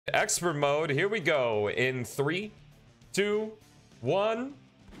Expert mode, here we go. In 3, 2, 1.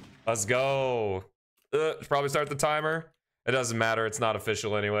 Let's go. Probably start the timer. It doesn't matter. It's not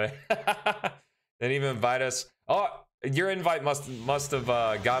official anyway. Didn't even invite us. Oh, your invite must have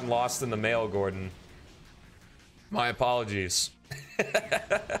gotten lost in the mail, Gordon. My apologies.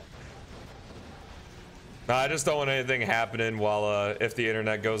 No, I just don't want anything happening while if the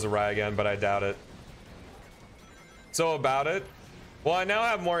internet goes awry again, but I doubt it. So about it. Well, I now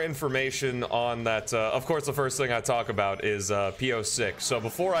have more information on that. Of course, the first thing I talk about is PO6. So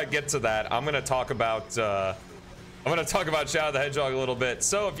before I get to that, I'm gonna talk about Shadow the Hedgehog a little bit.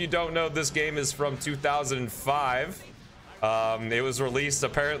 So if you don't know, this game is from 2005. It was released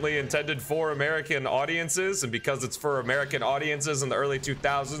apparently intended for American audiences, and because it's for American audiences in the early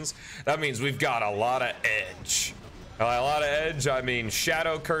 2000s, that means we've got a lot of edge. A lot of edge, I mean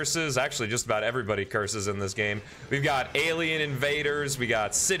shadow curses. Actually, just about everybody curses in this game. We've got alien invaders, we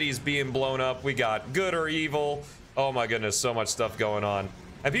got cities being blown up, we got good or evil. Oh my goodness, so much stuff going on.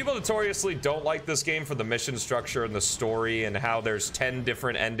 And people notoriously don't like this game for the mission structure and the story and how there's 10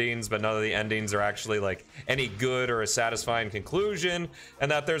 different endings, but none of the endings are actually like any good or a satisfying conclusion. And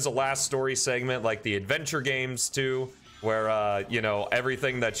that there's a last story segment like the adventure games too, where you know,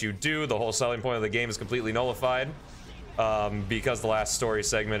 everything that you do, the whole selling point of the game is completely nullified. Because the last story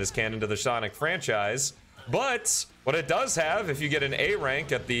segment is canon to the Sonic franchise. But what it does have, if you get an A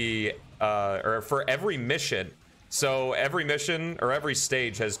rank at the or for every mission, so every mission or every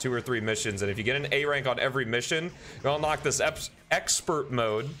stage has 2 or 3 missions, and if you get an A rank on every mission, you unlock this expert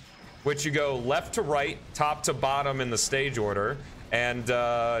mode, which you go left to right, top to bottom in the stage order, and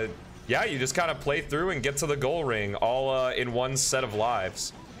yeah, you just kind of play through and get to the goal ring all in one set of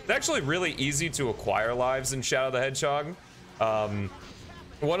lives. It's actually really easy to acquire lives in Shadow the Hedgehog.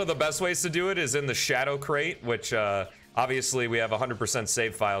 One of the best ways to do it is in the Shadow crate, which obviously we have 100%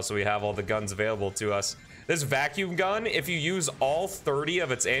 save file, so we have all the guns available to us. This vacuum gun, if you use all 30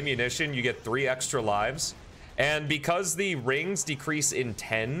 of its ammunition, you get 3 extra lives. And because the rings decrease in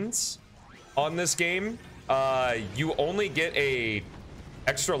 10s on this game, you only get a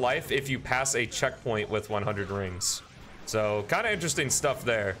extra life if you pass a checkpoint with 100 rings. So kind of interesting stuff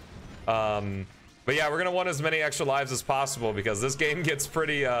there. But yeah, we're gonna want as many extra lives as possible because this game gets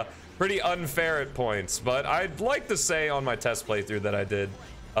pretty unfair at points. But I'd like to say on my test playthrough that I did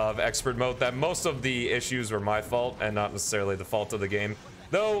of expert mode that most of the issues were my fault and not necessarily the fault of the game.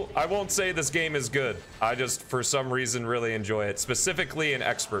 Though I won't say this game is good. I just for some reason really enjoy it, specifically in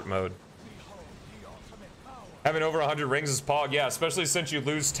expert mode. Having over 100 rings is pog, yeah, especially since you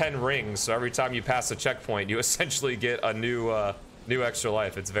lose 10 rings. So every time you pass a checkpoint, you essentially get a new extra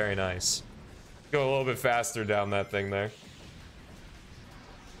life. It's very nice. Go a little bit faster down that thing there.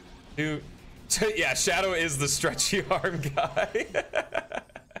 Dude, yeah, Shadow is the stretchy arm guy.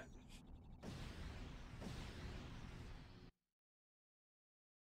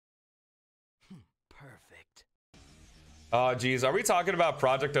 Perfect. Oh, geez, are we talking about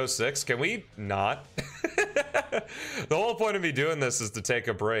Project 06? Can we not? The whole point of me doing this is to take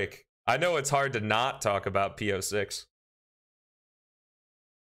a break. I know it's hard to not talk about PO6.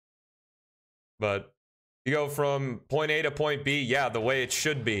 But you go from point A to point B, yeah, the way it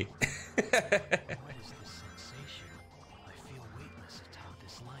should be. What is this sensation? I feel weightless atop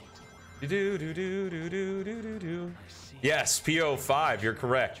this light. Do do do do do do do do. Yes, PO5, you're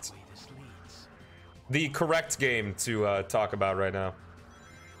correct. The correct game to talk about right now.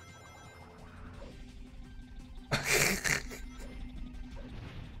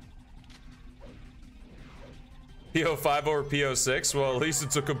 PO5 over PO6? Well, at least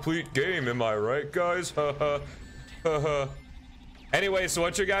it's a complete game, am I right, guys? Anyway, so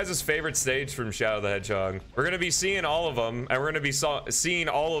what's your guys' favorite stage from Shadow the Hedgehog? We're gonna be seeing all of them, and we're gonna be seeing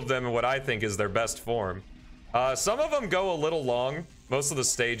all of them in what I think is their best form. Some of them go a little long, most of the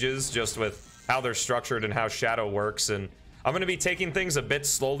stages, just with how they're structured and how Shadow works, and I'm gonna be taking things a bit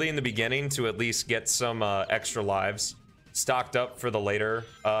slowly in the beginning to at least get some extra lives stocked up for the later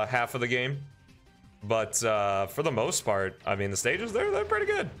half of the game. But for the most part, I mean, the stages, they're pretty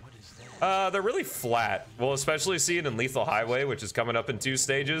good. They're really flat. We'll especially see it in Lethal Highway, which is coming up in 2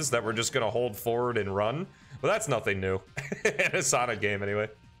 stages that we're just gonna hold forward and run. But that's nothing new in a Sonic game anyway.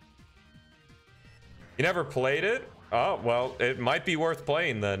 You never played it? Oh, well, it might be worth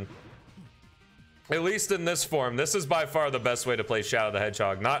playing then. At least in this form. This is by far the best way to play Shadow the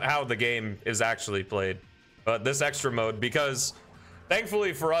Hedgehog. Not how the game is actually played, but this extra mode, because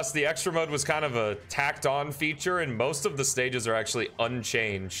thankfully for us, the extra mode was kind of a tacked on feature, and most of the stages are actually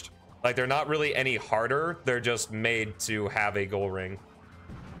unchanged. Like, they're not really any harder. They're just made to have a goal ring.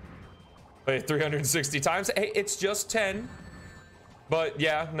 Wait, 360 times? Hey, it's just 10. But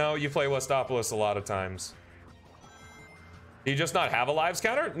yeah, no, you play Westopolis a lot of times. Do you just not have a lives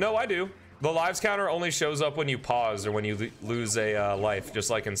counter? No, I do. The lives counter only shows up when you pause or when you lose a life, just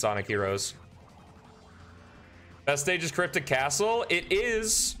like in Sonic Heroes. Best stage is Cryptic Castle. It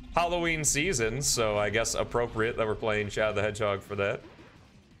is Halloween season, so I guess appropriate that we're playing Shadow the Hedgehog for that.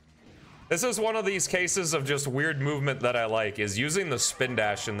 This is one of these cases of just weird movement that I like, is using the spin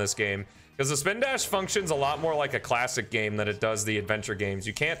dash in this game. Because the spin dash functions a lot more like a classic game than it does the adventure games.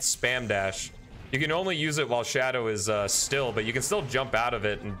 You can't spam dash. You can only use it while Shadow is still, but you can still jump out of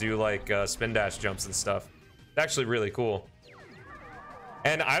it and do like spin dash jumps and stuff. It's actually really cool.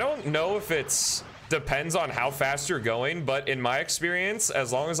 And I don't know if it's depends on how fast you're going, but in my experience,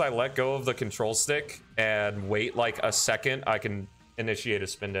 as long as I let go of the control stick and wait like a second, I can initiate a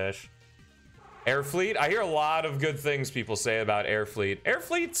spin dash. Airfleet, I hear a lot of good things people say about Airfleet.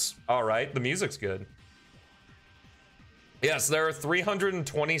 Airfleet's all right, the music's good. Yes, there are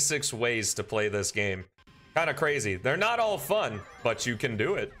 326 ways to play this game. Kind of crazy. They're not all fun, but you can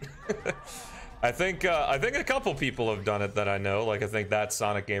do it. I think a couple people have done it that I know. Like I think that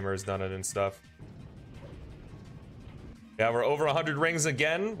Sonic Gamer has done it and stuff. Yeah, we're over 100 rings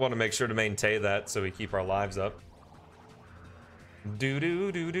again. Want to make sure to maintain that so we keep our lives up.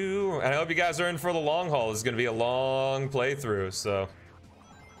 And I hope you guys are in for the long haul. This is going to be a long playthrough, so.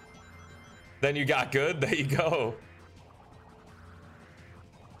 Then you got good. There you go.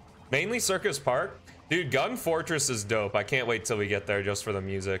 Mainly Circus Park. Dude, Gun Fortress is dope. I can't wait till we get there just for the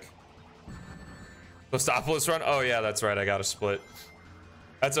music. Westopolis run? Oh yeah, that's right. I got a split.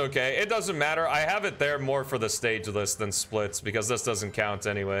 That's okay. It doesn't matter. I have it there more for the stage list than splits because this doesn't count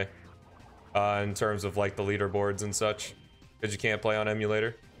anyway. In terms of like the leaderboards and such. Because you can't play on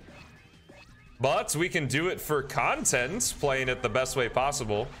emulator. But we can do it for content, playing it the best way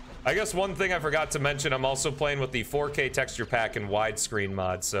possible. I guess one thing I forgot to mention, I'm also playing with the 4K texture pack and widescreen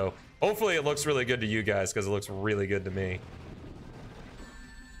mod, so hopefully it looks really good to you guys, because it looks really good to me.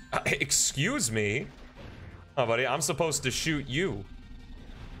 Excuse me? Oh, buddy, I'm supposed to shoot you.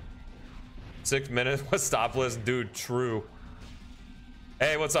 6 minutes, Westopolis, dude, true.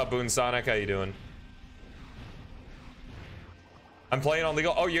 Hey, what's up, Boon Sonic? How you doing? I'm playing on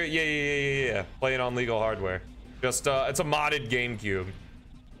legal. Oh, yeah. Playing on legal hardware. Just, it's a modded GameCube.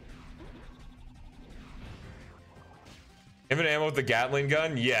 Infinite ammo with the Gatling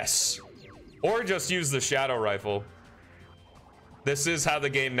gun? Yes. Or just use the Shadow rifle. This is how the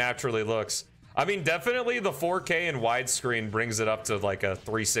game naturally looks. I mean, definitely the 4K and widescreen brings it up to like a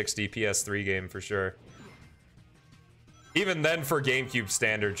 360 PS3 game for sure. Even then, for GameCube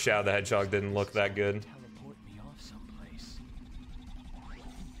standard, Shadow the Hedgehog didn't look that good.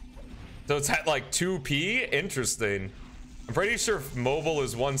 So it's at like 2p? Interesting. I'm pretty sure mobile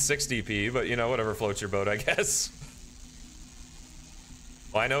is 160p, but you know, whatever floats your boat, I guess.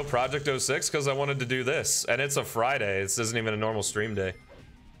 Well, I know Project 06 because I wanted to do this, and it's a Friday. This isn't even a normal stream day.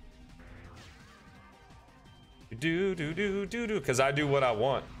 Because I do what I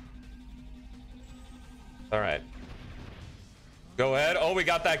want. All right. Go ahead. Oh, we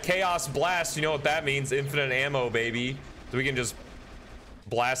got that Chaos Blast. You know what that means? Infinite ammo, baby. So we can just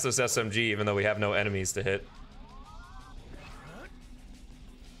blast this SMG even though we have no enemies to hit.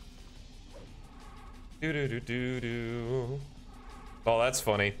 Oh, that's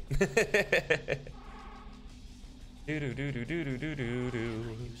funny.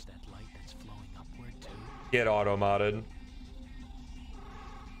 Get auto-modded.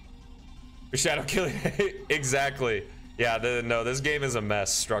 Shadow killing. Exactly. Yeah, no, this game is a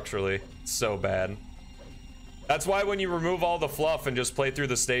mess structurally. It's so bad. That's why when you remove all the fluff and just play through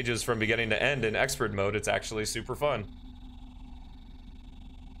the stages from beginning to end in expert mode, it's actually super fun.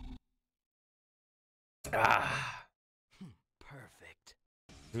 Ah. Perfect.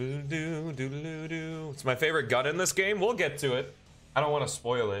 It's my favorite gun in this game. We'll get to it. I don't want to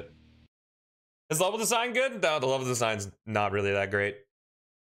spoil it. Is level design good? No, the level design's not really that great.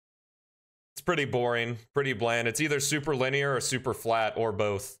 It's pretty boring, pretty bland. It's either super linear or super flat or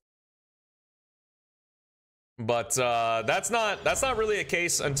both. But that's not really a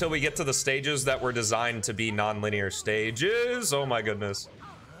case until we get to the stages that were designed to be non-linear stages. Oh my goodness.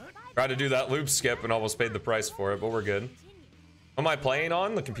 Tried to do that loop skip and almost paid the price for it, but we're good. Am I playing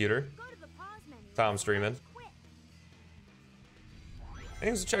on the computer? Tom streaming.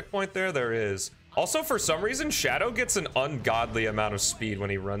 There's a checkpoint there. There is. Also, for some reason, Shadow gets an ungodly amount of speed when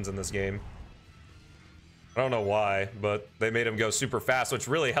he runs in this game. I don't know why, but they made him go super fast, which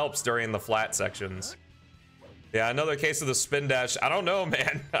really helps during the flat sections. Yeah, another case of the spin dash. I don't know,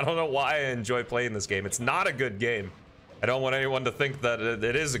 man. I don't know why I enjoy playing this game. It's not a good game. I don't want anyone to think that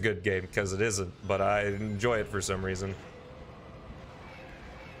it is a good game, because it isn't, but I enjoy it for some reason.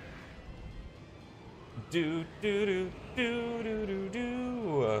 Do do do do do do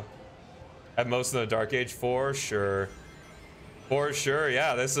do. At most in the Dark Age, for sure. For sure,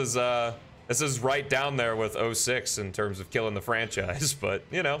 yeah. This is right down there with 06 in terms of killing the franchise, but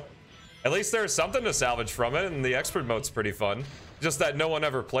you know, at least there's something to salvage from it, and the expert mode's pretty fun. Just that no one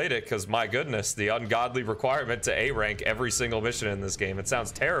ever played it, because my goodness, the ungodly requirement to A rank every single mission in this game. It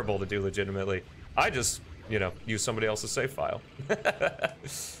sounds terrible to do legitimately. I just, you know, use somebody else's save file.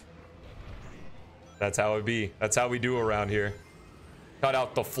 That's how it be. That's how we do around here. Cut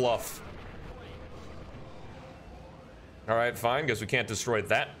out the fluff. All right, fine, because we can't destroy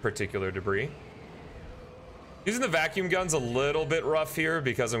that particular debris. Using the vacuum gun's a little bit rough here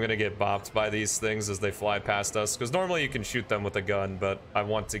because I'm going to get bopped by these things as they fly past us. Because normally you can shoot them with a gun, but I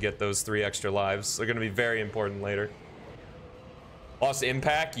want to get those 3 extra lives. They're going to be very important later. Lost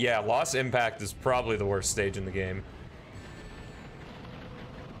impact? Yeah, lost impact is probably the worst stage in the game.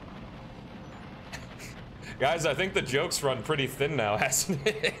 Guys, I think the joke's run pretty thin now, hasn't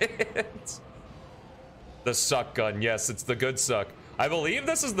it? The suck gun. Yes, it's the good suck. I believe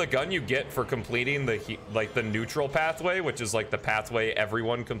this is the gun you get for completing the neutral pathway, which is like the pathway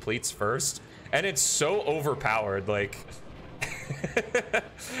everyone completes first. And it's so overpowered, like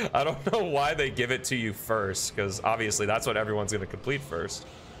I don't know why they give it to you first, because obviously that's what everyone's gonna complete first.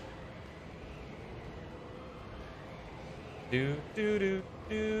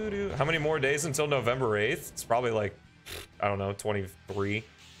 How many more days until November 8th? It's probably like, I don't know, 23.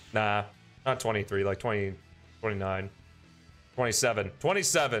 Nah, not 23, like 20, 29. 27.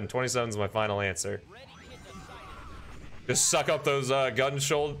 27. 27 is my final answer. Just suck up those gun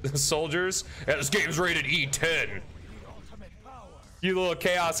soldiers. Yeah, this game's rated E10. You little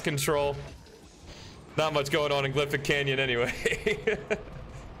chaos control. Not much going on in Glyphic Canyon anyway.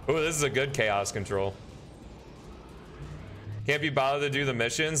 Oh, this is a good chaos control. Can't be bothered to do the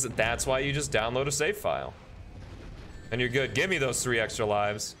missions. That's why you just download a save file. And you're good. Give me those 3 extra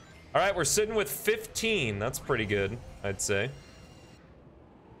lives. All right, we're sitting with 15. That's pretty good, I'd say.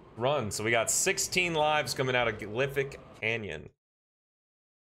 Run. So we got 16 lives coming out of Glyphic Canyon.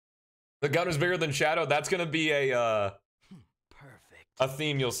 The gun is bigger than Shadow. That's gonna be a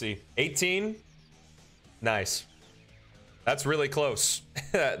theme you'll see. 18. Nice. That's really close.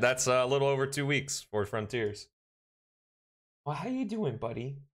 That's a little over 2 weeks for Frontiers. Well, how you doing,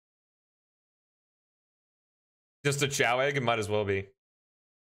 buddy? Just a chow egg? It might as well be.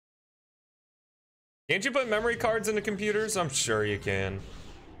 Can't you put memory cards into computers? I'm sure you can.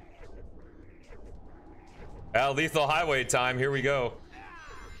 Lethal highway time. Here we go.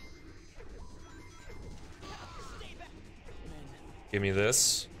 Give me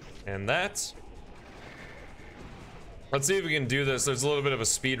this and that. Let's see if we can do this. There's a little bit of a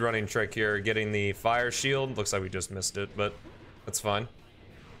speed running trick here. Getting the fire shield. Looks like we just missed it, but that's fine.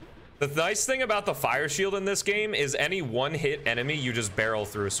 The nice thing about the fire shield in this game is any one-hit enemy you just barrel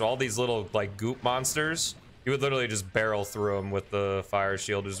through. So all these little like goop monsters, you would literally just barrel through them with the fire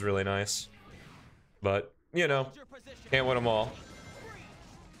shield, which is really nice. But, you know, can't win them all.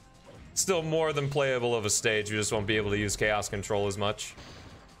 Still more than playable of a stage. You just won't be able to use chaos control as much.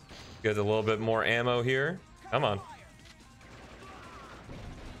 Get a little bit more ammo here. Come on.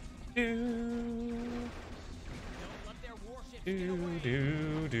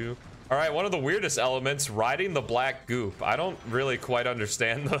 All right, one of the weirdest elements, riding the black goop. I don't really quite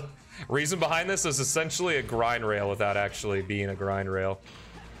understand the reason behind this. Is essentially a grind rail without actually being a grind rail.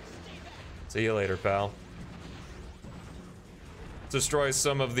 See you later, pal. Destroy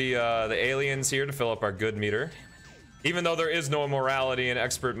some of the aliens here to fill up our good meter. Even though there is no morality in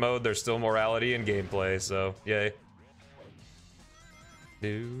expert mode, there's still morality in gameplay, so yay.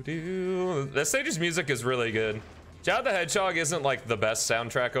 This stage's music is really good. Shadow the Hedgehog isn't like the best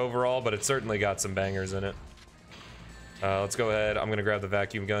soundtrack overall, but it certainly got some bangers in it. Let's go ahead. I'm gonna grab the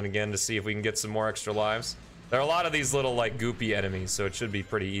vacuum gun again to see if we can get some more extra lives. There are a lot of these little like goopy enemies, so it should be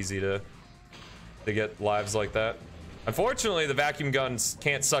pretty easy to get lives like that. Unfortunately, the vacuum guns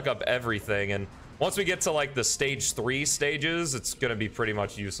can't suck up everything, and once we get to like the stage 3 stages, it's gonna be pretty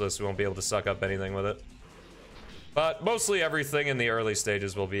much useless. We won't be able to suck up anything with it. But mostly everything in the early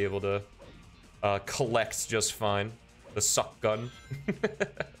stages we'll be able to collect just fine. The suck gun.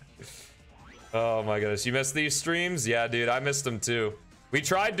 Oh my goodness, you missed these streams? Yeah, dude, I missed them too. We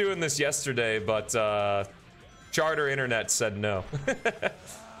tried doing this yesterday, but Charter Internet said no.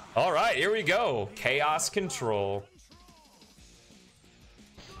 All right, here we go. Chaos control.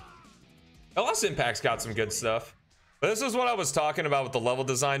 Lost Impact's got some good stuff. But this is what I was talking about with the level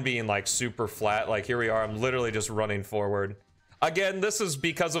design being like super flat. Like here we are, I'm literally just running forward. Again, this is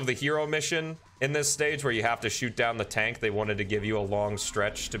because of the hero mission in this stage where you have to shoot down the tank. They wanted to give you a long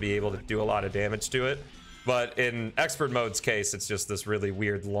stretch to be able to do a lot of damage to it. But in expert mode's case, it's just this really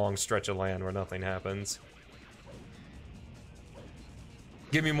weird long stretch of land where nothing happens.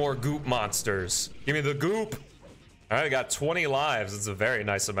 Give me more goop monsters. Give me the goop. All right, I got 20 lives. It's a very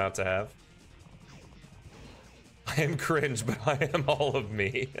nice amount to have. I am cringe, but I am all of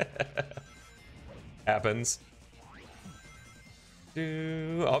me. Happens.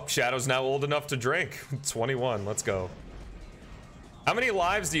 Oh, Shadow's now old enough to drink. 21, let's go. How many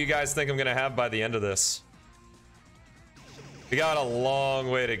lives do you guys think I'm gonna have by the end of this? We got a long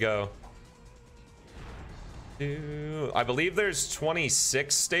way to go. I believe there's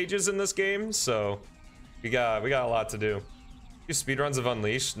 26 stages in this game, so we got a lot to do. Do speedruns of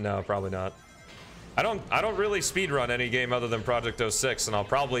Unleashed? No, probably not. I don't really speedrun any game other than Project 06, and I'll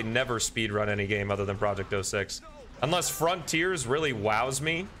probably never speedrun any game other than Project 06. Unless Frontiers really wows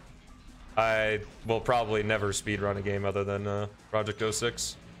me, I will probably never speedrun a game other than Project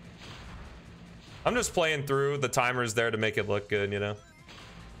 06. I'm just playing through. The timer's there to make it look good, you know?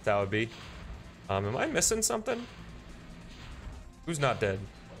 That's how it be. Am I missing something? Who's not dead?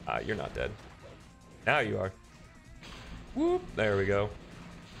 You're not dead. Now you are. Whoop, there we go.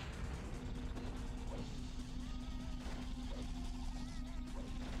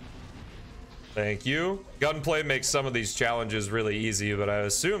 Thank you. Gunplay makes some of these challenges really easy, but I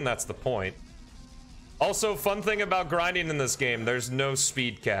assume that's the point. Also, fun thing about grinding in this game, there's no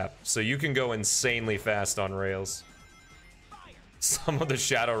speed cap, so you can go insanely fast on rails. Some of the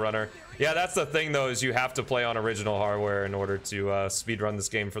Shadowrunner. Yeah, that's the thing though, is you have to play on original hardware in order to speedrun this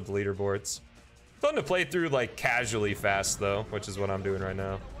game for the leaderboards. Fun to play through like casually fast though, which is what I'm doing right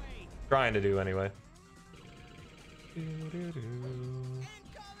now. Trying to do anyway.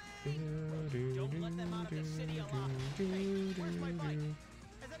 Don't let them out of the city alive. Hey, where's my bike?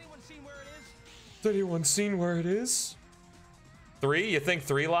 Has anyone seen where it is? Has anyone seen where it is? 3? You think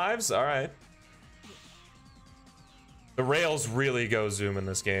 3 lives? All right. The rails really go zoom in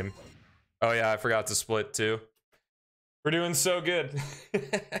this game. Oh yeah, I forgot to split too. We're doing so good.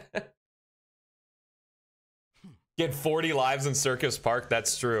 Get 40 lives in Circus Park.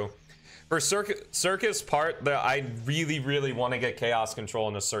 That's true. For Circus part, I really want to get Chaos Control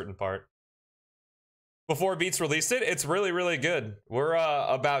in a certain part. Before Beats released it, it's really good. We're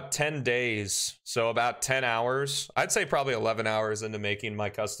about 10 days, so about 10 hours. I'd say probably 11 hours into making my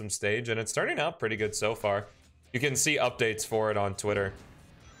custom stage, and it's turning out pretty good so far. You can see updates for it on Twitter.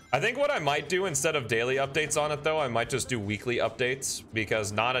 I think what I might do instead of daily updates on it, though, I might just do weekly updates,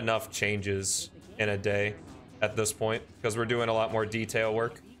 because not enough changes in a day at this point, because we're doing a lot more detail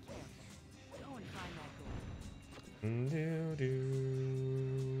work.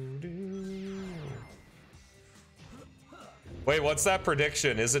 Wait, what's that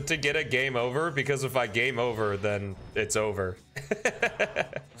prediction? Is it to get a game over? Because if I game over, then it's over.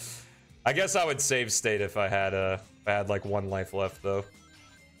 I guess I would save state if I had like 1 life left, though.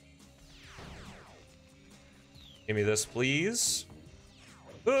 Give me this, please.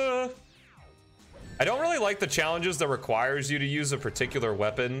 I don't really like the challenges that requires you to use a particular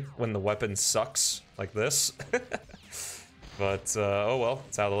weapon when the weapon sucks, like this. But, oh well,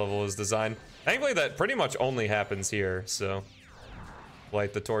 that's how the level is designed. Thankfully, that pretty much only happens here, so...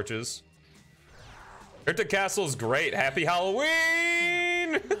 Light the torches. Cryptic Castle's great. Happy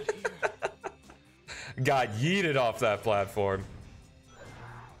Halloween! Got yeeted off that platform.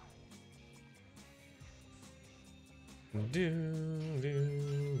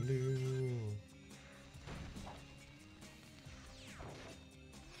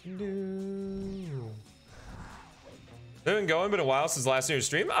 Been going, been a while since last year's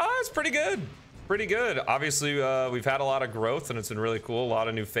stream. It's pretty good. Pretty good. Obviously, we've had a lot of growth and it's been really cool. A lot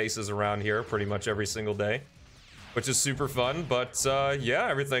of new faces around here pretty much every single day, which is super fun. But yeah,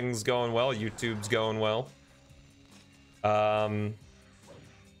 everything's going well. YouTube's going well.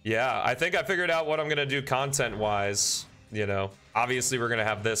 Yeah, I think I figured out what I'm gonna do content-wise. You know, obviously we're gonna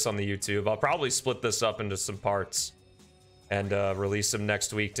have this on the YouTube. I'll probably split this up into some parts and release them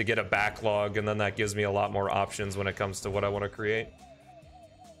next week to get a backlog, and then that gives me a lot more options when it comes to what I want to create.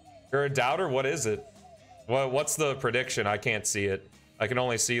 You're a doubter? What is it? What's the prediction? I can't see it. I can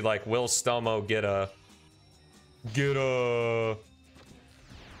only see, like, will Stelmo get a...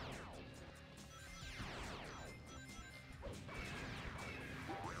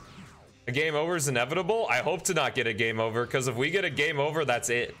 A game over is inevitable? I hope to not get a game over, because if we get a game over, that's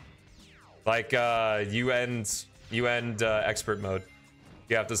it. Like, you end expert mode.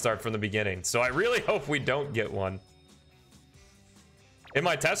 You have to start from the beginning. So I really hope we don't get one. In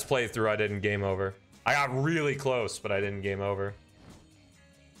my test playthrough, I didn't game over. I got really close, but I didn't game over.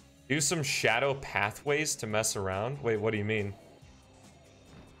 Use some shadow pathways to mess around. Wait, what do you mean?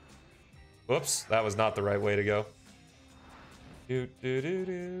 Whoops, that was not the right way to go.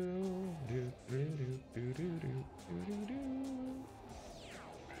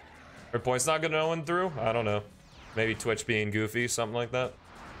 Her point's not gonna one through? I don't know. Maybe Twitch being goofy, something like that.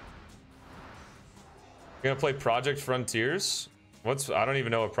 You're gonna play Project Frontiers? I don't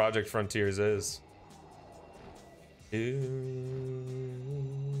even know what Project Frontiers is.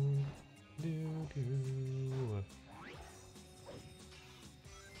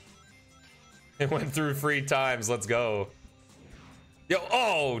 It went through 3 times. Let's go. Yo,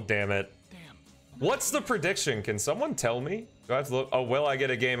 oh, damn it. Damn. What's the prediction? Can someone tell me? Do I have to look? Oh, will I get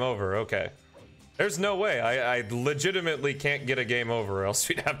a game over? Okay. There's no way. I legitimately can't get a game over, or else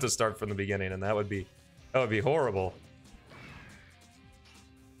we'd have to start from the beginning, and that would be horrible.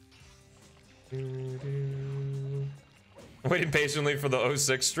 Waiting patiently for the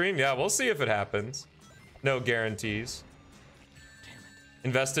 06 stream? Yeah, we'll see if it happens. No guarantees.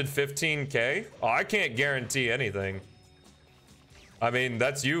 Invested 15K? Oh, I can't guarantee anything. I mean,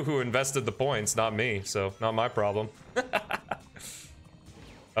 that's you who invested the points, not me, so not my problem.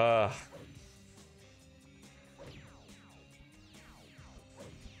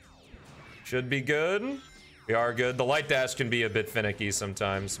 Should be good. We are good. The light dash can be a bit finicky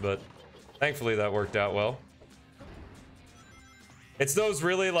sometimes, but thankfully that worked out well. It's those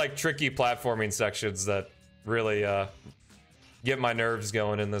really like tricky platforming sections that really get my nerves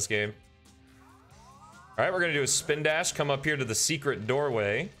going in this game. All right, we're gonna do a spin dash, come up here to the secret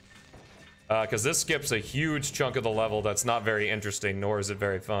doorway, because this skips a huge chunk of the level that's not very interesting, nor is it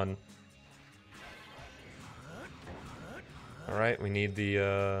very fun. All right, we need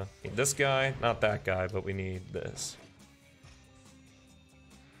need this guy, not that guy, but we need this.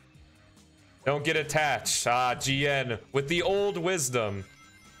 Don't get attached. Ah, GN, with the old wisdom.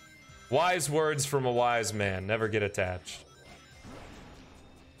 Wise words from a wise man, never get attached.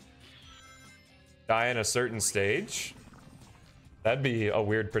 Die in a certain stage? That'd be a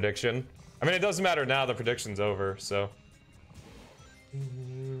weird prediction. I mean, it doesn't matter now, the prediction's over, so.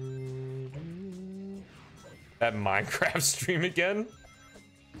 That Minecraft stream again?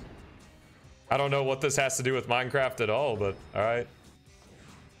 I don't know what this has to do with Minecraft at all, but alright.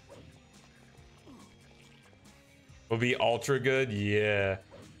 Will be ultra good? Yeah.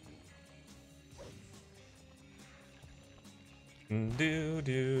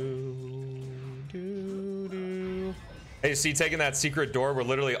 Hey, see, taking that secret door, we're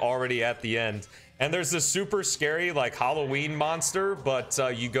literally already at the end. And there's this super scary, like, Halloween monster, but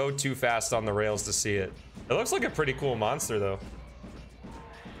you go too fast on the rails to see it. It looks like a pretty cool monster, though.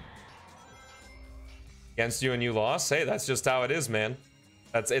 Against you and you lost? Hey, that's just how it is, man.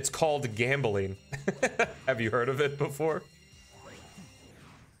 It's called gambling. Have you heard of it before?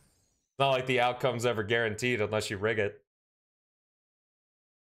 It's not like the outcome's ever guaranteed unless you rig it.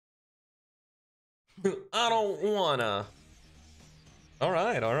 I don't wanna. All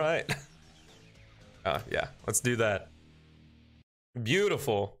right. Yeah, let's do that.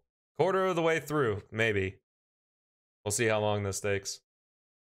 Beautiful. Quarter of the way through, maybe. We'll see how long this takes.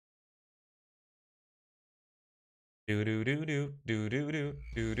 Here's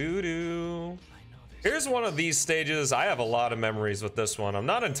one of these stages. I have a lot of memories with this one. I'm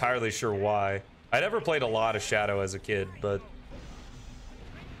not entirely sure why. I never played a lot of Shadow as a kid, but...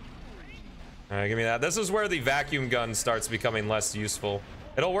 Alright, give me that. This is where the vacuum gun starts becoming less useful.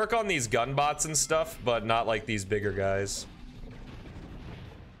 It'll work on these gun bots and stuff, but not like these bigger guys.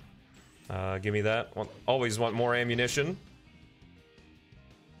 Give me that. Always want more ammunition.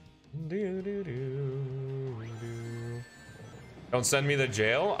 Don't send me to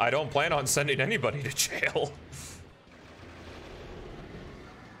jail? I don't plan on sending anybody to jail.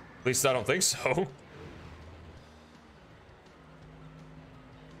 At least I don't think so.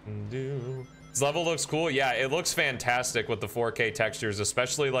 This level looks cool. Yeah, it looks fantastic with the 4K textures,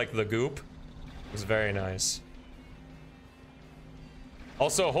 especially like the goop. It's very nice.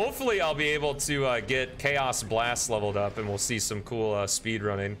 Also, hopefully I'll be able to get Chaos Blast leveled up and we'll see some cool speed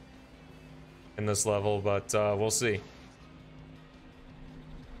running in this level, but we'll see.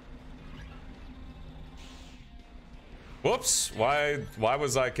 Whoops, why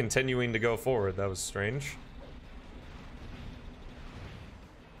was I continuing to go forward? That was strange.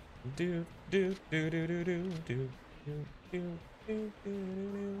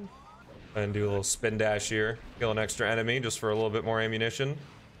 And do a little spin dash here. Kill an extra enemy just for a little bit more ammunition.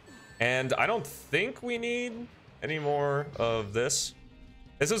 And I don't think we need any more of this.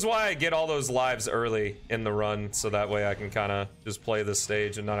 This is why I get all those lives early in the run, so that way I can kind of just play this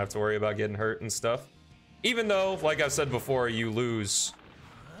stage and not have to worry about getting hurt and stuff. Even though, like I've said before, you lose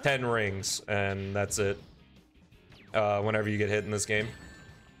 10 rings, and that's it. Whenever you get hit in this game.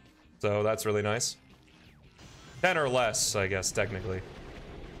 So that's really nice. 10 or less, I guess, technically.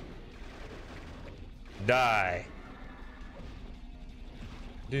 Die.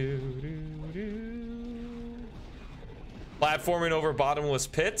 Platforming over bottomless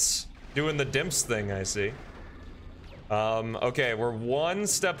pits. Doing the dimps thing, I see. Okay, we're one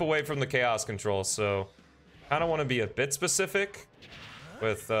step away from the chaos control, so kind of want to be a bit specific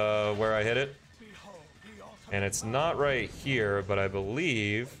with where I hit it. And it's not right here, but I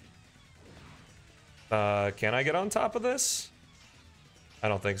believe... can I get on top of this? I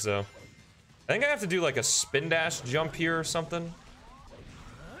don't think so. I think I have to do like a spin dash jump here or something.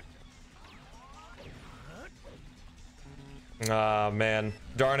 Ah, man.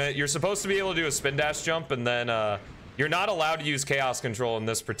 Darn it. You're supposed to be able to do a spin dash jump, and then you're not allowed to use chaos control in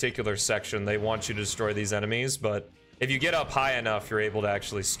this particular section. They want you to destroy these enemies, but if you get up high enough, you're able to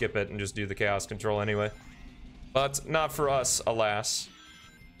actually skip it and just do the chaos control anyway. But not for us, alas.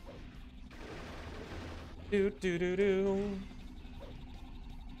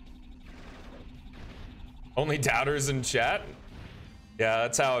 Only doubters in chat? Yeah,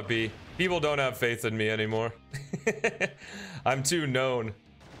 that's how it be. People don't have faith in me anymore. I'm too known.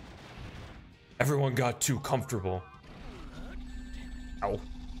 Everyone got too comfortable. Ow.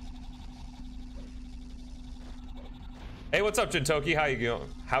 Hey, what's up, Jintoki?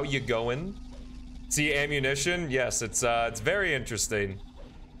 How you going? See ammunition? Yes, it's very interesting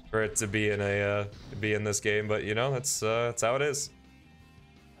for it to be in a this game, but you know, that's how it is.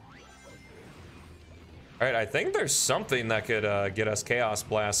 All right, I think there's something that could get us Chaos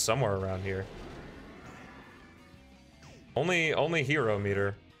Blast somewhere around here. Only hero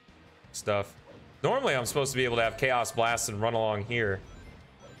meter stuff. Normally, I'm supposed to be able to have Chaos Blast and run along here,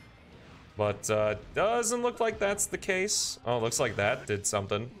 but doesn't look like that's the case. Oh, looks like that did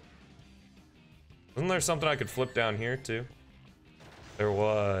something. Isn't there something I could flip down here too? There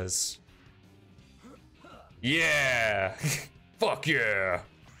was. Yeah! Fuck yeah!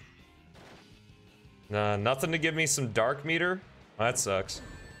 Nah, nothing to give me some dark meter? Well, that sucks.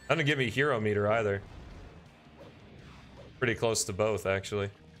 Nothing to give me hero meter either. Pretty close to both, actually.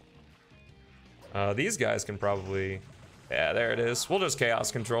 These guys can probably... Yeah, there it is. We'll just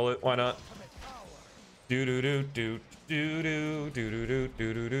chaos control it. Why not? Do do do do do do do do do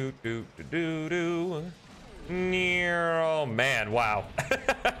do do do do do. Oh man, wow.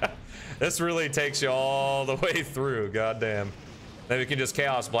 This really takes you all the way through. Goddamn. Then we can just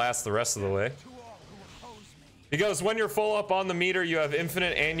chaos blast the rest of the way. Because when you're full up on the meter, you have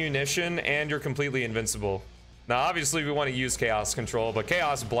infinite ammunition and you're completely invincible. Now, obviously, we want to use chaos control, but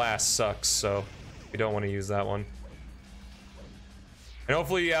chaos blast sucks, so we don't want to use that one. And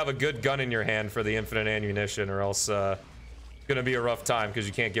hopefully you have a good gun in your hand for the infinite ammunition, or else it's gonna be a rough time because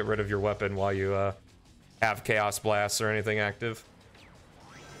you can't get rid of your weapon while you have chaos blasts or anything active.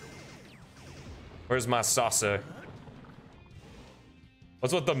 Where's my saucer?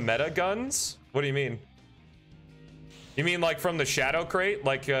 What's with the meta guns? What do you mean? You mean like from the Shadow crate,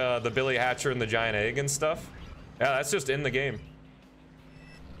 like the Billy Hatcher and the giant egg and stuff? Yeah, that's just in the game.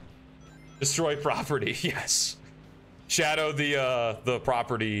 Destroy property, yes. Shadow the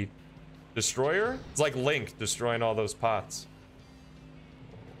property destroyer? It's like Link destroying all those pots.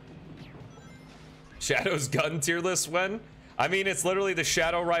 Shadow's gun tier list when? I mean, it's literally the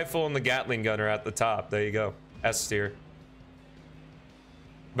Shadow rifle and the Gatling gun are at the top. There you go. S tier.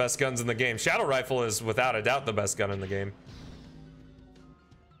 Best guns in the game. Shadow rifle is without a doubt the best gun in the game.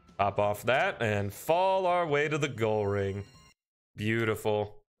 Pop off that and fall our way to the goal ring.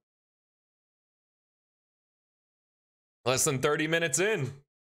 Beautiful. Less than 30 minutes in.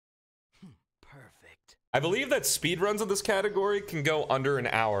 Perfect. I believe that speedruns of this category can go under an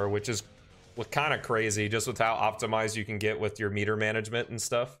hour, which is kind of crazy just with how optimized you can get with your meter management and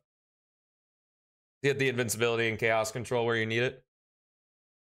stuff. Get the invincibility and chaos control where you need it.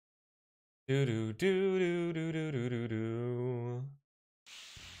 Do do do do do do do do do.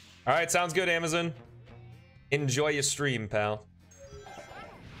 All right, sounds good, Amazon. Enjoy your stream, pal.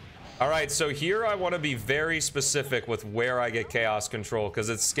 All right, so here I want to be very specific with where I get chaos control because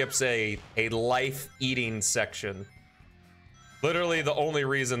it skips a life-eating section. Literally, the only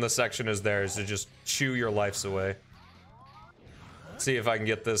reason the section is there is to just chew your lives away. Let's see if I can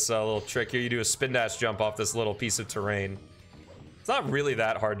get this little trick here. You do a spin dash jump off this little piece of terrain. It's not really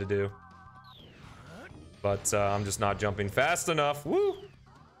that hard to do. But I'm just not jumping fast enough. Woo!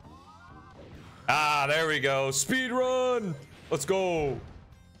 Ah, there we go. Speed run! Let's go.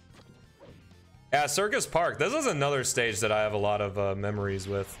 Yeah, Circus Park. This is another stage that I have a lot of memories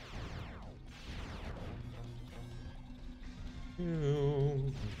with.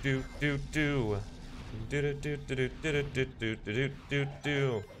 Do do do do do do do do do do do do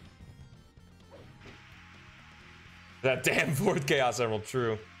do. That damn fourth Chaos Emerald,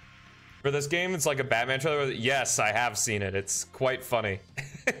 true. For this game, it's like a Batman trailer. Yes, I have seen it. It's quite funny.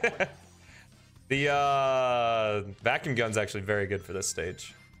 The vacuum gun's actually very good for this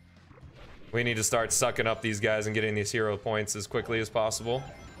stage. We need to start sucking up these guys and getting these hero points as quickly as possible.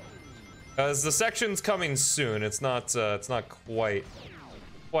 As the section's coming soon, it's not quite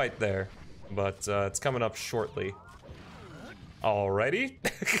there, but it's coming up shortly. Alrighty.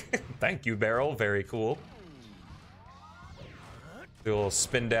 Thank you, Barrel. Very cool. Do a little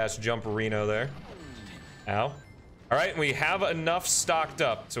spin dash jump Reno there. Ow. All right, we have enough stocked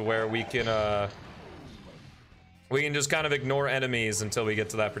up to where we can just kind of ignore enemies until we get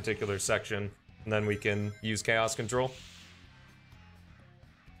to that particular section, and then we can use chaos control.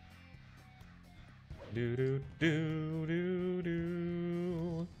 Do do do do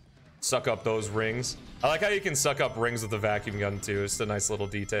do. Suck up those rings. I like how you can suck up rings with the vacuum gun too. It's a nice little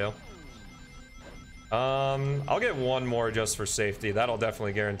detail. I'll get one more just for safety. That'll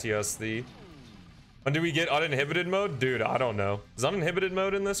definitely guarantee us the... When do we get uninhibited mode? Dude, I don't know. Is uninhibited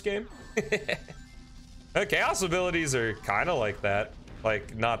mode in this game? Chaos abilities are kind of like that.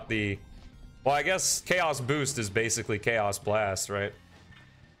 Like, not the... Well, I guess Chaos Boost is basically Chaos Blast, right?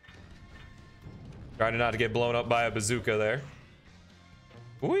 Trying not to get blown up by a bazooka there.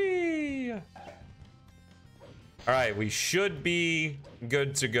 Whee! Alright, we should be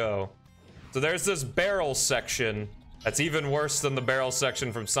good to go. So there's this barrel section that's even worse than the barrel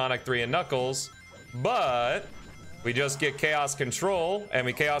section from Sonic 3 and Knuckles, but we just get Chaos Control, and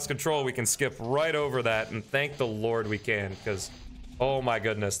we Chaos Control, we can skip right over that, and thank the Lord we can, because, oh my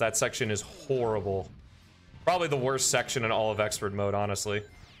goodness, that section is horrible. Probably the worst section in all of Expert Mode, honestly.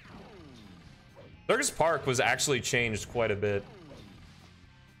 Circus Park was actually changed quite a bit.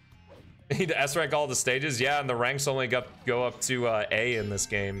 You need to S-rank all the stages? Yeah, and the ranks only go up to A in this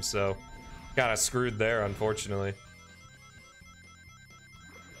game, so... Kind of screwed there, unfortunately.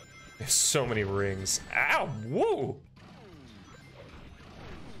 There's so many rings. Ow! Woo!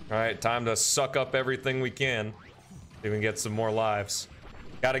 Alright, time to suck up everything we can. So we can get some more lives.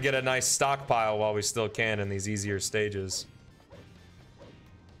 Gotta get a nice stockpile while we still can in these easier stages.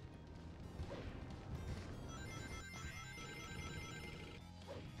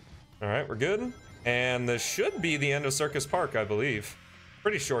 Alright, we're good. And this should be the end of Circus Park, I believe.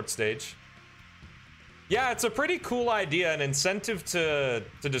 Pretty short stage. Yeah, it's a pretty cool idea, an incentive to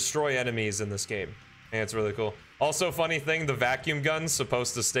destroy enemies in this game. I think it's really cool. Also, funny thing, the vacuum gun's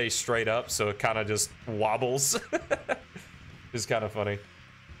supposed to stay straight up, so it kind of just wobbles. It's kind of funny.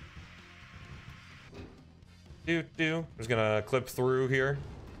 I'm just gonna clip through here.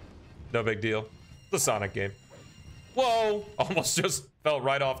 No big deal. It's a Sonic game. Whoa! Almost just fell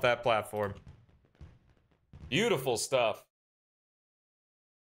right off that platform. Beautiful stuff.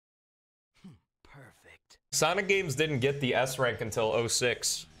 Sonic games didn't get the S rank until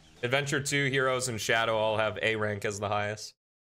 06. Adventure 2, Heroes, and Shadow all have A rank as the highest.